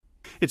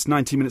It's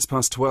 90 minutes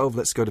past 12.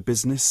 Let's go to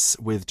business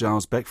with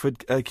Giles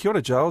Beckford. Kia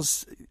ora,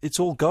 Giles. It's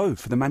all go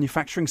for the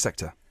manufacturing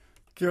sector.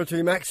 Kia ora to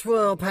you, Max.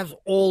 Well, perhaps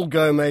all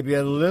go may be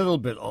a little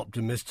bit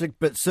optimistic,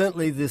 but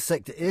certainly the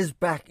sector is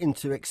back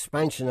into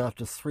expansion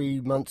after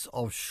 3 months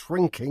of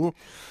shrinking.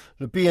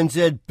 The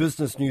BNZ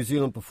Business New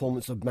Zealand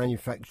Performance of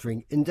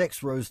Manufacturing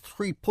Index rose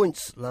 3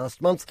 points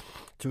last month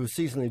to a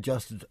seasonally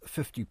adjusted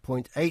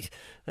 50.8.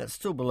 That's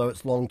still below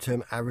its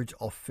long-term average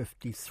of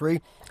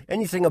 53.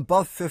 Anything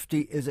above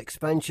 50 is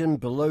expansion,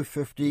 below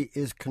 50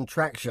 is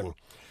contraction.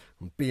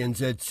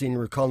 BNZ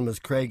senior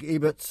economist Craig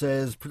Ebert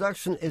says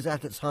production is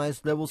at its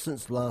highest level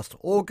since last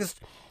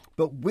August,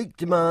 but weak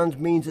demand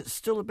means it's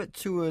still a bit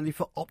too early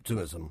for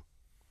optimism.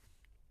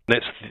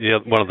 That's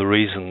one of the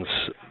reasons,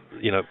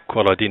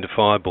 quite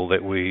identifiable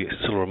that we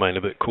still remain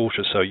a bit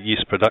cautious. So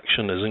yes,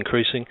 production is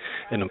increasing,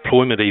 and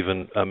employment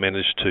even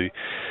managed to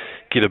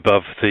get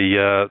above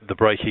the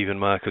break-even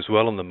mark as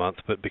well in the month.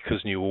 But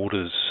because new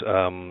orders,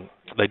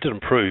 they did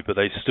improve, but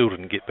they still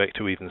didn't get back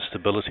to even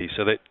stability.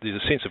 So that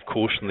there's a sense of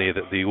caution there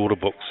that the order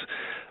books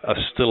are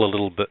still a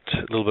little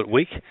bit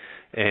weak,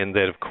 and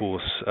that of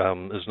course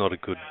is not a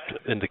good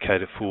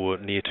indicator for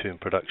near-term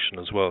production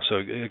as well. So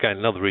again,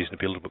 another reason to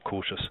be a little bit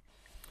cautious.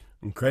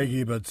 And Craig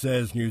Ebert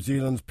says New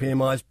Zealand's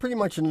PMI is pretty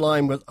much in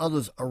line with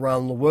others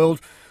around the world,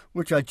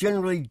 which are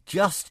generally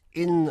just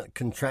in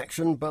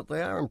contraction, but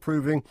they are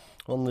improving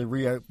on the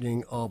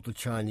reopening of the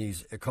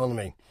Chinese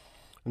economy.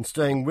 And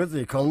staying with the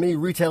economy,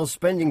 retail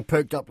spending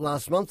perked up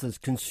last month as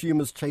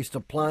consumers chased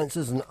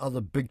appliances and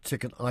other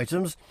big-ticket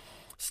items.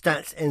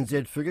 Stats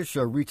NZ figures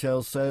show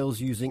retail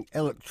sales using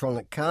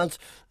electronic cards.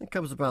 It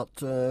covers about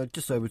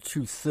just over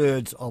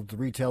two-thirds of the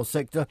retail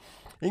sector.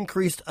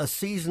 Increased a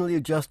seasonally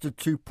adjusted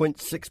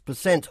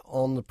 2.6%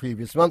 on the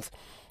previous month,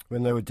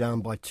 when they were down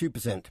by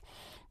 2%.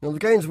 Now, the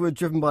gains were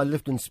driven by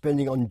lift in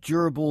spending on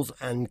durables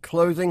and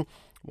clothing,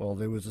 while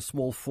there was a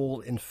small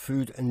fall in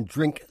food and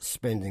drink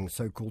spending,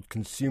 so-called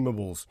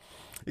consumables.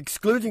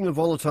 Excluding the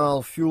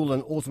volatile fuel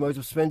and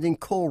automotive spending,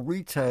 core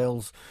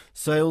retail's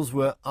sales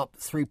were up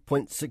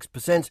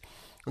 3.6%,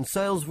 and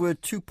sales were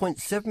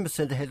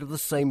 2.7% ahead of the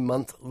same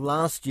month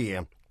last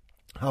year.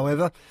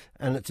 However,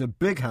 and it's a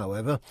big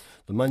however,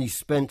 the money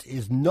spent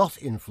is not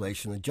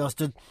inflation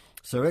adjusted,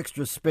 so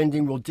extra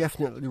spending will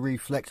definitely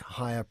reflect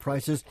higher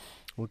prices.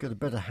 We'll get a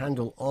better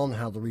handle on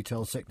how the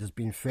retail sector has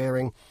been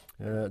faring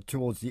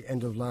towards the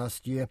end of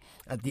last year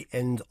at the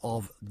end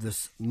of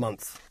this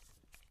month.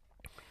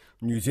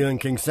 New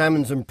Zealand King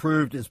Salmon's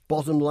improved its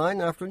bottom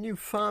line after a new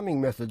farming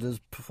method has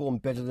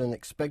performed better than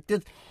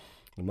expected.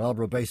 The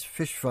Marlborough-based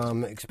fish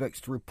farm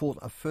expects to report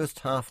a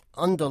first-half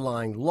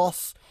underlying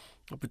loss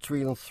of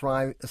between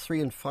 $3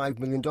 and $5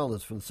 million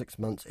for the 6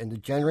 months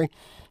ended January.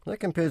 That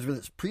compares with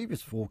its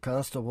previous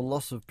forecast of a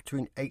loss of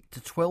between $8 to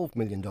 $12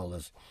 million.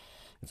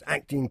 Its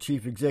acting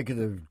chief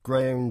executive,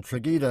 Graham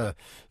Tregida,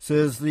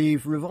 says the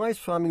revised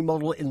farming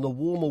model in the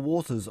warmer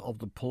waters of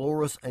the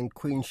Pelorus and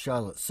Queen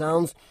Charlotte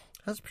Sounds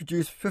has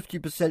produced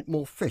 50%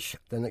 more fish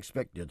than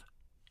expected.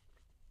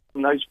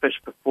 Those fish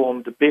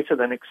performed better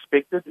than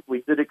expected.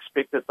 We did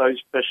expect that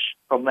those fish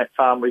from that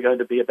farm were going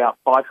to be about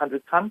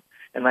 500 tonne,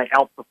 and they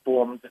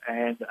outperformed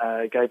and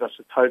gave us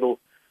a total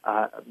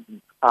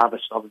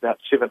harvest of about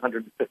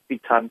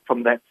 750 tonne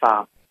from that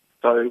farm.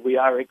 So we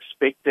are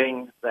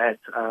expecting that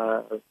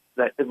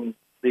in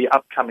the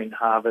upcoming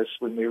harvest,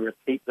 when we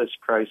repeat this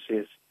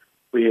process,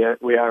 we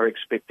are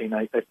expecting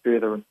a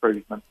further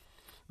improvement.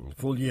 The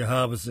full-year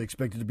harvest is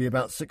expected to be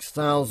about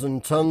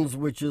 6,000 tonnes,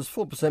 which is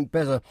 4%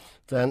 better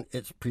than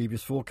its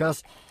previous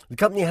forecast. The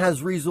company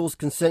has resource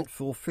consent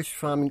for fish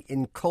farming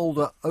in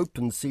colder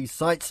open sea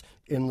sites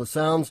in the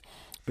Sounds,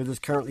 but is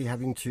currently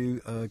having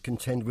to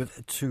contend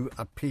with 2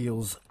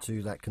 appeals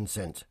to that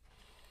consent.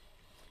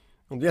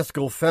 And the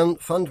ethical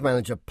fund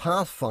manager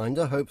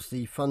Pathfinder hopes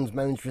the funds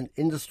management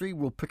industry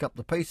will pick up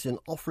the pace in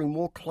offering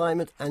more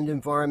climate and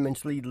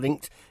environmentally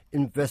linked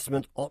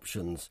investment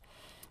options.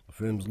 The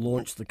firm's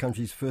launched the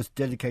country's first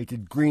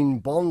dedicated green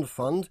bond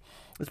fund.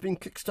 It's been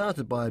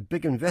kick-started by a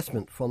big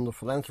investment from the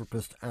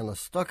philanthropist Anna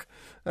Stuck,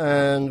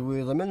 and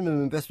with a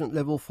minimum investment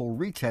level for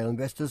retail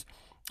investors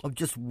of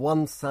just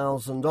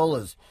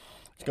 $1,000.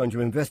 It's going to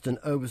invest in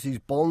overseas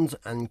bonds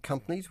and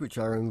companies which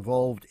are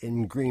involved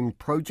in green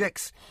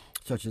projects,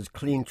 such as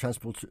clean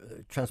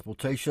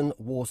transportation,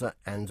 water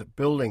and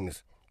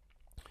buildings.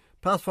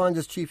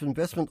 Pathfinder's Chief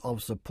Investment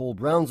Officer Paul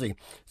Brownsey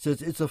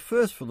says it's a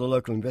first for the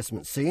local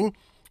investment scene,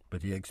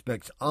 but he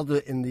expects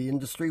others in the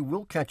industry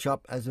will catch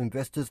up as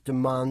investors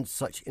demand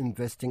such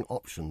investing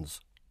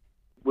options.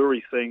 We're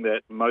already seeing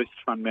that most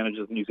fund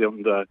managers in New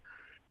Zealand are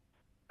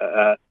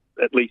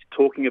at least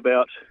talking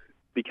about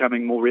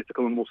becoming more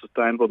ethical and more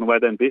sustainable in the way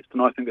they invest,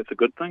 and I think that's a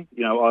good thing.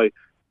 I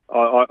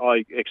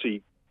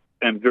actually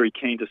am very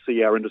keen to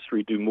see our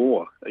industry do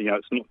more.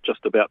 It's not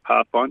just about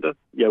Pathfinder.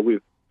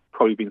 We've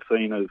probably been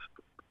seen as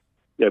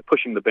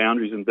pushing the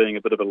boundaries and being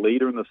a bit of a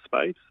leader in this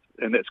space,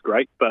 and that's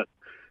great, but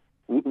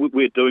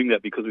we're doing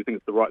that because we think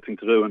it's the right thing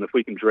to do, and if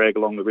we can drag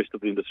along the rest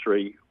of the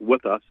industry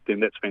with us, then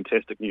that's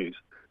fantastic news.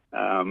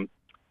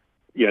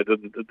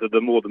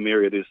 the more the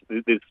merrier.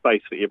 There's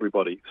space for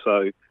everybody.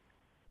 So,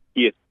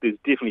 yes, there's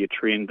definitely a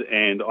trend,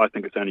 and I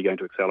think it's only going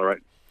to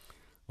accelerate.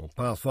 Well,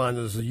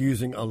 Pathfinders are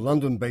using a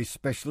London-based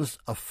specialist,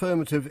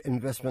 Affirmative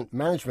Investment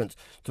Management,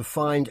 to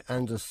find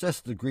and assess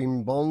the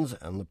green bonds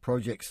and the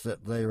projects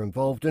that they are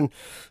involved in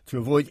to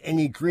avoid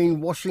any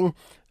greenwashing,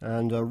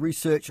 and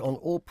research on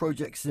all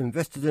projects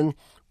invested in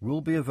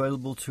will be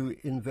available to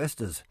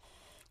investors.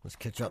 Let's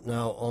catch up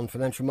now on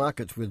financial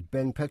markets with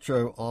Ben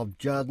Petro of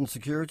Jarden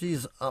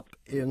Securities up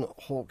in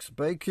Hawke's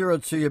Bay. Kia ora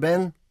to you,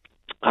 Ben.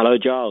 Hello,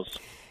 Giles.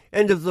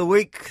 End of the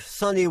week,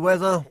 sunny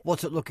weather.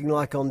 What's it looking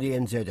like on the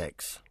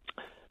NZX?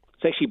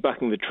 It's actually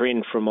bucking the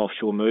trend from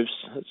offshore moves.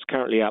 It's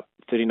currently up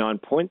 39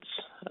 points,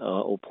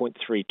 or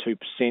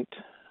 0.32%,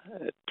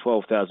 at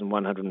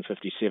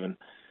 12,157.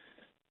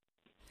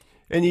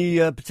 Any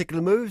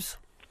particular moves?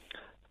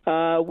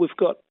 We've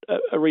got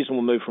a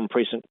reasonable move from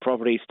Precinct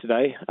Properties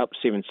today, up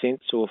 7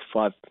 cents, or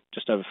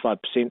just over 5%,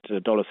 at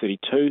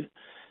 $1.32.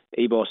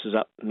 EBOS is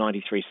up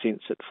 93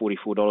 cents at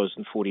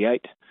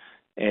 $44.48,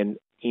 and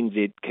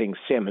NZ King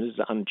Salmon is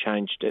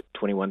unchanged at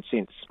 21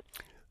 cents.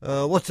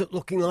 What's it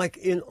looking like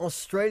in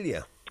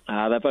Australia?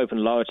 They've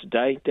opened lower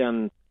today,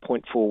 down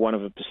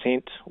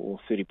 0.41%, or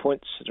 30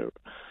 points,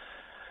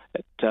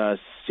 at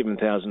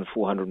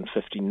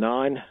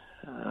 7,459.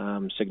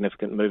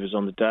 Significant movers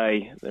on the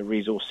day. The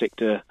resource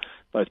sector,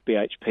 both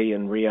BHP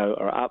and Rio,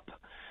 are up.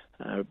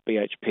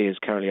 BHP is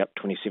currently up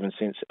 27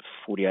 cents at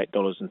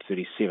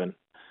 $48.37.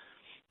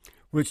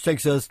 Which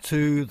takes us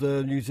to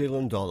the New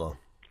Zealand dollar.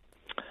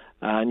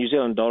 New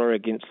Zealand dollar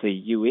against the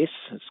US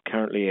is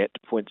currently at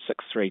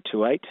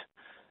 0.6328.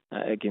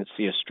 Against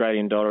the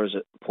Australian dollar is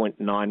at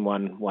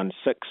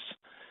 0.9116.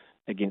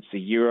 Against the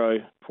euro,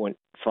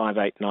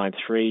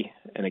 0.5893.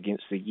 And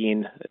against the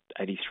yen at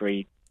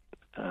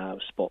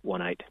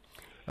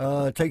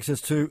 83.18. Takes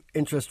us to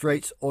interest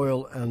rates,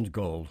 oil and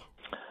gold.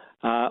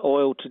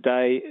 Oil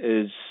today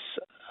is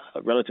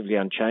relatively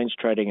unchanged,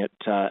 trading at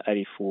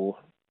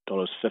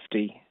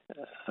 $84.50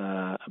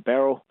 a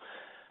barrel.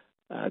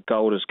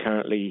 Gold is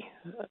currently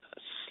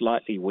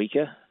slightly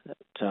weaker at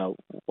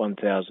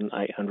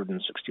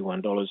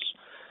 $1,861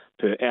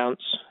 per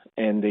ounce,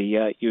 and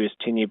the US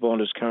 10-year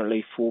bond is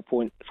currently 4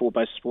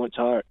 basis points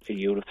higher at a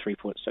yield of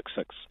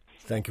 3.66.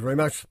 Thank you very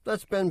much.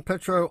 That's Ben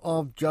Petro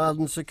of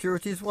Jarden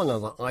Securities. One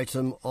other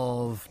item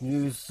of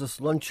news this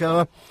lunch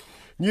hour.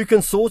 New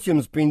consortium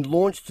has been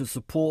launched to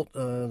support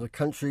the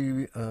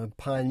country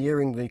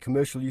pioneering the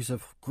commercial use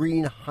of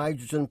green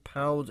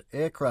hydrogen-powered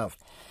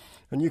aircraft.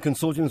 A new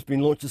consortium has been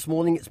launched this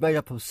morning. It's made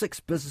up of 6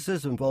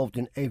 businesses involved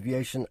in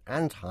aviation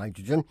and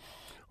hydrogen.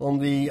 On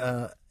the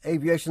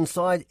aviation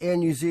side, Air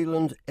New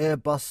Zealand,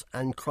 Airbus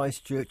and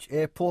Christchurch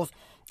Airport.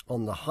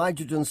 On the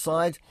hydrogen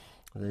side,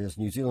 there's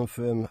New Zealand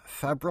firm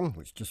Fabrum,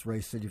 which just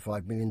raised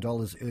 $35 million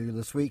earlier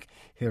this week,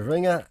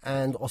 Heringa,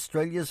 and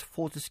Australia's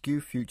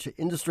Fortescue Future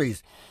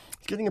Industries.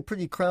 It's getting a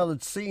pretty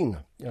crowded scene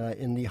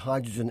in the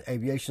hydrogen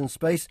aviation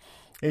space.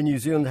 Air New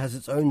Zealand has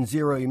its own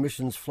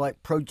zero-emissions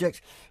flight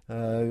project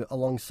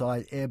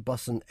alongside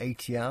Airbus and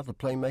ATR, the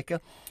plane maker,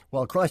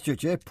 while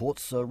Christchurch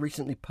Airports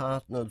recently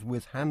partnered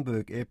with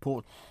Hamburg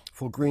Airport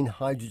for green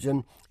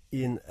hydrogen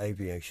in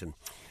aviation.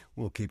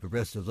 We'll keep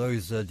abreast of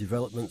those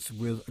developments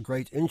with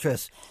great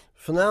interest.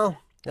 For now,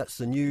 that's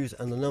the news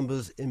and the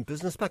numbers in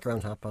business. Back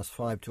around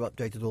 5:30 to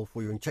update it all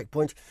for you in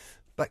Checkpoint.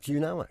 Back to you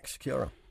now, Max. Kia ora.